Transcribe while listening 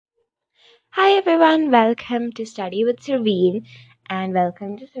Hi everyone, welcome to Study with Surveen and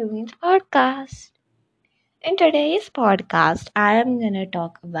welcome to Surveen's podcast. In today's podcast, I am going to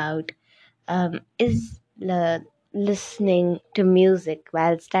talk about listening to music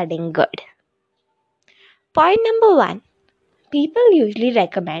while studying good. Point number one, people usually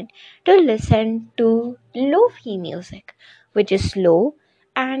recommend to listen to lo-fi music, which is slow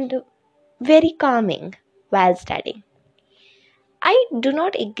and very calming while studying. I do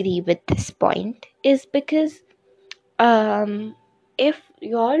not agree with this point is because if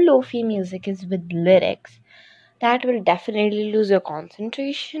your lofi music is with lyrics, that will definitely lose your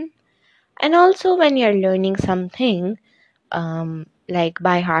concentration. And also, when you're learning something, like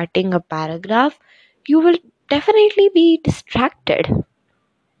by hearting a paragraph, you will definitely be distracted.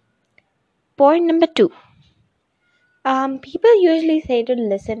 Point number two. People usually say to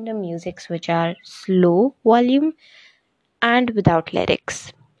listen to musics which are slow volume and without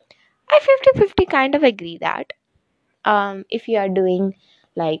lyrics. I 50-50 kind of agree that if you are doing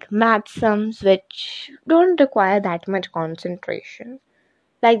like math sums which don't require that much concentration,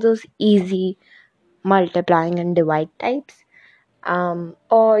 like those easy multiplying and divide types,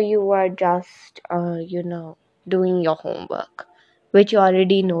 or you are just doing your homework which you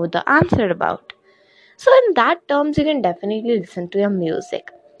already know the answer about, so in that terms you can definitely listen to your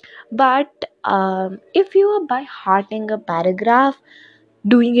music. But if you are by hearting a paragraph,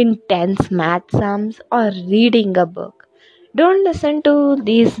 doing intense math sums, or reading a book, don't listen to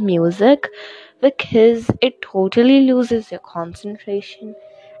these music because it totally loses your concentration,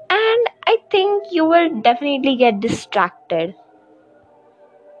 and I think you will definitely get distracted.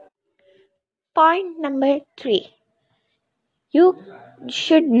 Point number three, you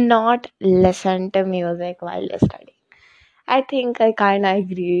should not listen to music while you're studying. I think I kind of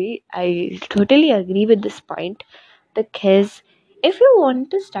agree. I totally agree with this point because if you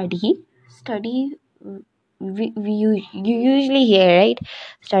want to study, you usually hear, right?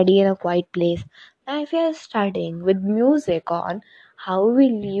 Study in a quiet place. Now, if you're studying with music on, how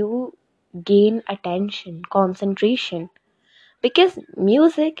will you gain attention, concentration? Because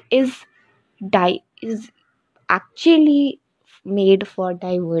music is actually made for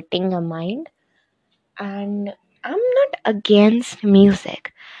diverting a mind, and I'm not against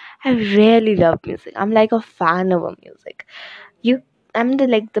music. I really love music. I'm like a fan of a music. You I'm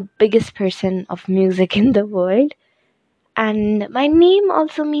the biggest person of music in the world, and my name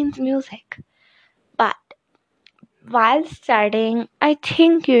also means music. But while studying, I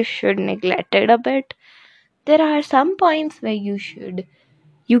think you should neglect it a bit. There are some points where you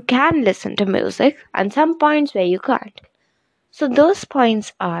can listen to music and some points where you can't. So those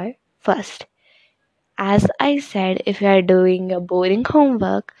points are: first, as I said, if you are doing a boring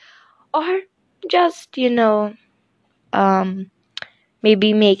homework or just,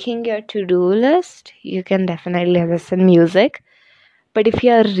 maybe making your to-do list, you can definitely listen music. But if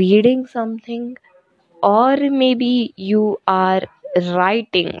you are reading something, or maybe you are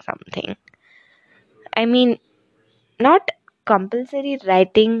writing something, I mean, not compulsory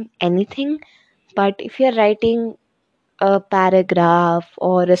writing anything, but if you're writing a paragraph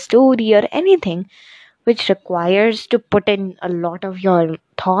or a story or anything which requires to put in a lot of your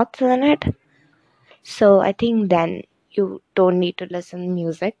thoughts in it, so I think then you don't need to listen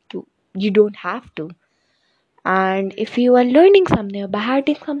music to, you don't have to. And if you are learning something or by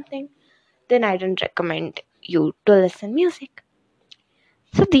hearting something, then I don't recommend you to listen music.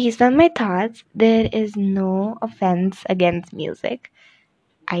 So these are my thoughts. There is no offense against music.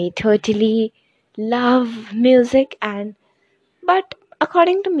 I totally love music, and but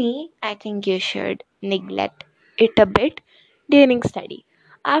according to me, I think you should neglect it a bit during study.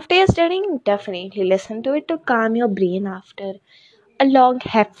 After you're studying, definitely listen to it to calm your brain after a long,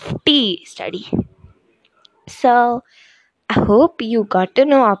 hefty study. So I hope you got to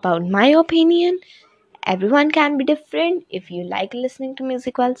know about my opinion. Everyone can be different. If you like listening to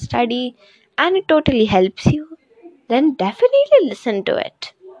music while study and it totally helps you, then definitely listen to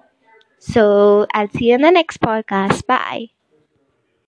it. So I'll see you in the next podcast. Bye.